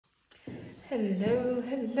Hello,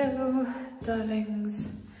 hello,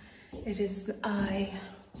 darlings. It is I,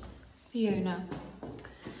 Fiona.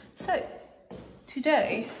 So,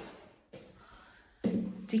 today,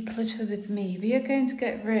 declutter with me. We are going to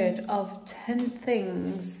get rid of 10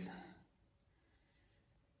 things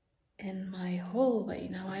in my hallway.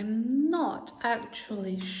 Now, I'm not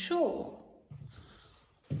actually sure.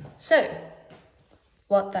 So,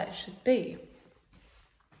 what that should be.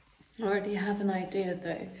 I already have an idea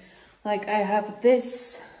though. Like I have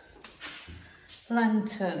this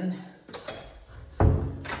lantern.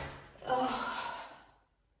 Oh,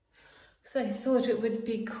 because I thought it would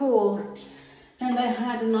be cool. And I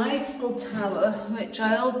had an Eiffel Tower, which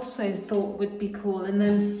I also thought would be cool. And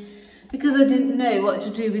then because I didn't know what to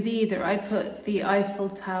do with either, I put the Eiffel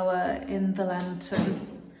Tower in the lantern.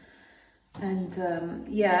 And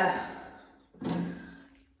yeah.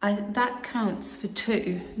 That counts for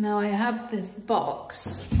 2. Now I have this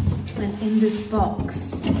box, and in this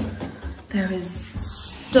box there is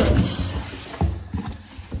stuff.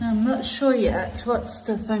 Now, I'm not sure yet what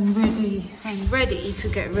stuff I'm ready to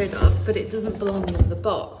get rid of, but it doesn't belong in the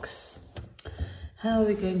box. How are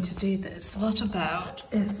we going to do this? What about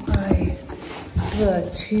if I were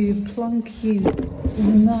to plonk you there,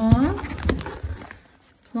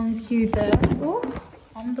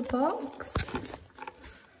 on the box?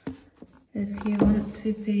 If you want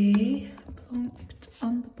to be plonked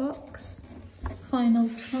on the box. Final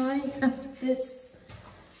try. After this,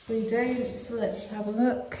 we don't. So let's have a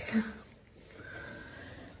look.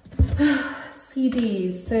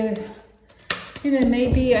 CDs. So, you know,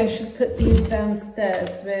 maybe I should put these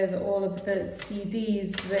downstairs with all of the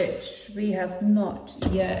CDs which we have not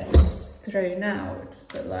yet thrown out.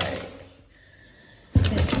 But like,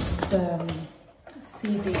 it's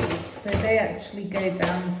CDs, so they actually go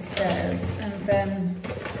downstairs. And then,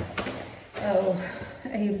 oh,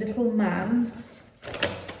 a little man,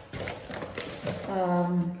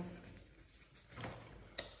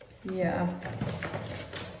 yeah,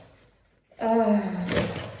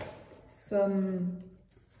 some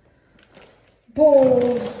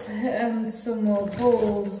balls and some more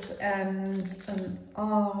balls and an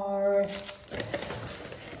R,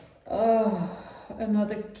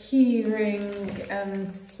 another key ring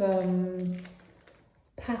and some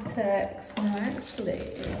Patex. No,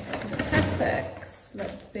 actually, Patex,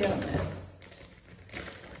 let's be honest,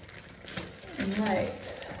 might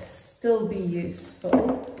still be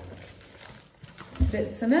useful. But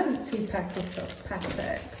it's an empty packet of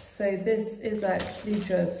Patex, so this is actually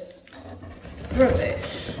just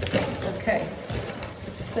rubbish. Okay,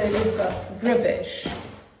 so we've got rubbish.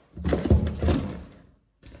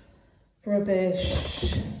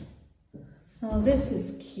 Oh, this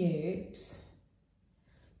is cute.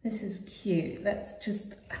 This is cute. Let's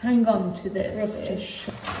just hang on to this. Rubbish.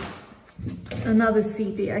 Another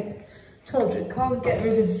CD. I told you, can't get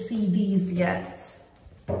rid of CDs yet.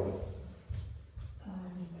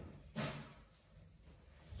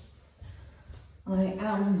 I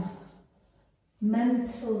am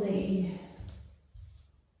mentally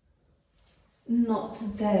not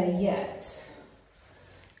there yet.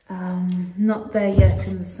 Not there yet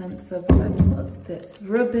in the sense of, what's this?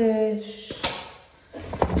 Rubbish.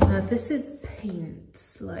 This is paint,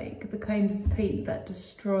 like the kind of paint that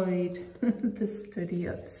destroyed the study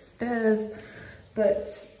upstairs, but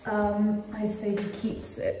I say he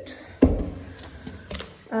keeps it.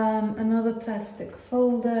 Another plastic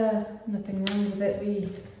folder, nothing wrong with it, we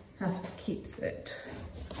have to keep it.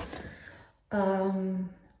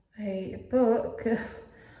 A book.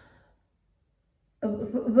 A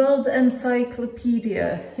World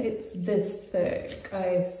Encyclopedia, it's this thick.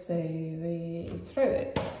 I say we throw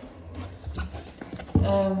it.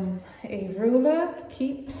 A ruler,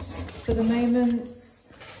 keeps for the moment.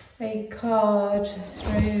 A card,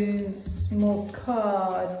 throws more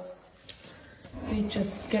cards. We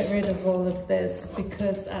just get rid of all of this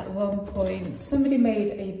because at one point somebody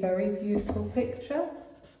made a very beautiful picture.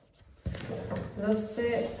 Loves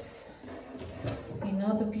it.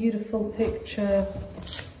 Another beautiful picture,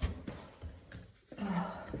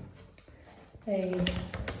 a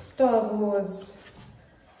Star Wars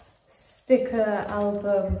sticker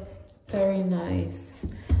album, very nice.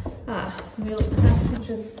 We'll have to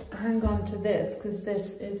just hang on to this because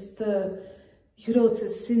this is the Grote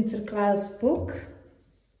Sinterklaas book.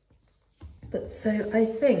 But so I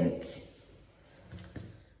think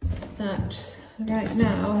that right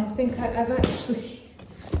now, I think I've actually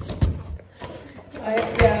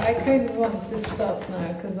I kind of want to stop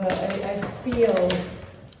now because I feel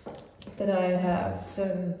that I have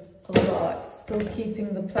done a lot, still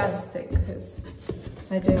keeping the plastic because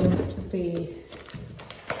I don't want to be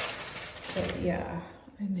But yeah,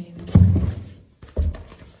 I mean,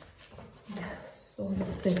 yes, all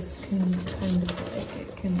of this can kind of like,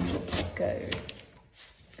 it can just go.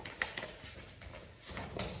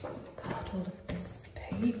 God, all of this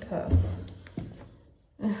paper.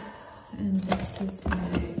 And this is my,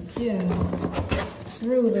 yeah,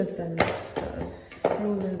 rulers and stuff.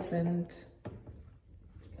 Rulers and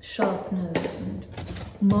sharpeners and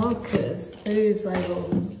markers. Those I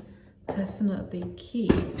will definitely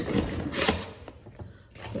keep.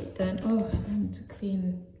 But then, oh, I need to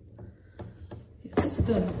clean his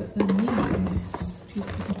stuff. But then, you know,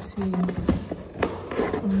 stupidity,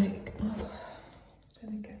 like, oh, there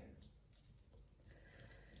we go.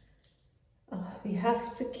 Oh, we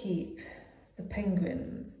have to keep the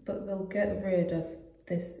penguins, but we'll get rid of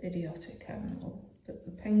this idiotic animal. But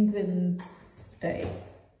the penguins stay.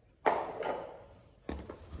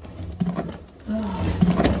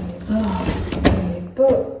 My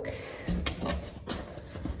book.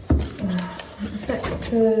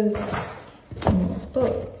 Vectors, more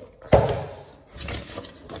books,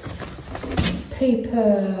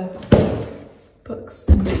 paper, books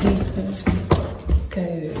and paper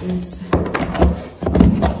goes.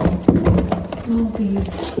 All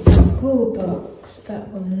these school books that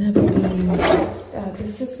will never be used.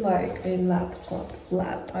 This is like a laptop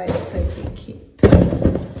lap, I say we keep.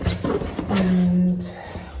 And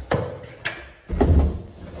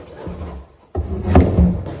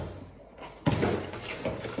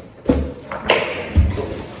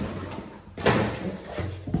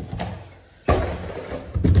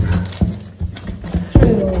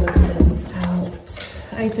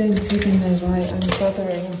I don't even know why I'm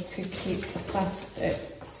bothering to keep the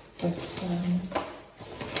plastics, but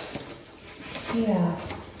yeah,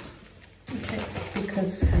 it's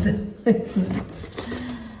because for the moment,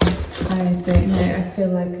 I don't know, I feel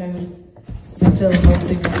like I'm still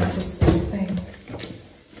holding on to something.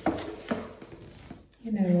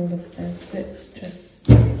 You know, all of this, it's just,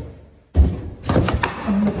 all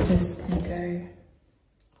of this can go.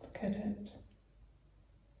 Look at it.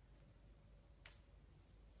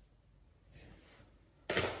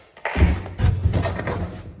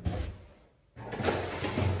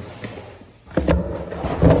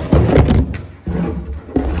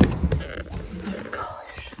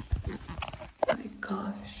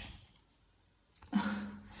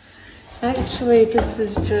 Actually, this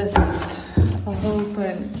is just a whole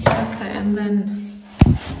bunch. Okay, and then,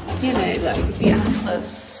 you know, like the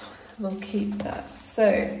atlas, we'll keep that.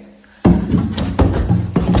 So,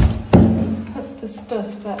 put the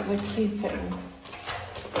stuff that we're keeping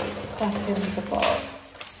back in the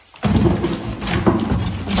box.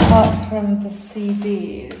 Apart from the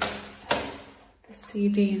CDs. The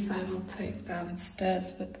CDs I will take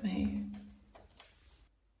downstairs with me.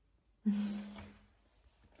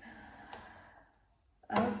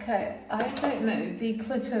 Okay, I don't know,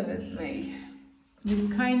 declutter with me. You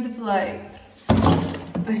kind of like,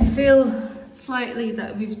 I feel slightly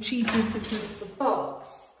that we've cheated because the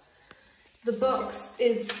box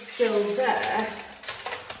is still there.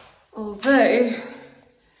 Although,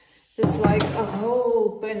 there's like a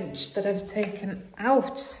whole bunch that I've taken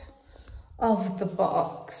out of the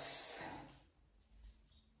box.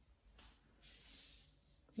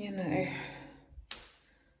 You know.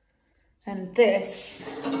 And this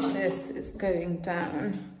is going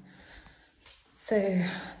down. So,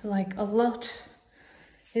 like, a lot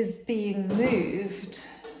is being moved.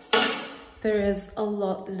 There is a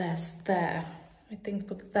lot less there. I think,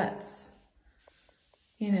 but that's,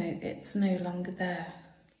 you know, it's no longer there.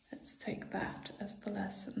 Let's take that as the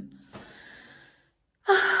lesson.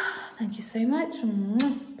 Thank you so much.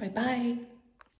 Bye-bye.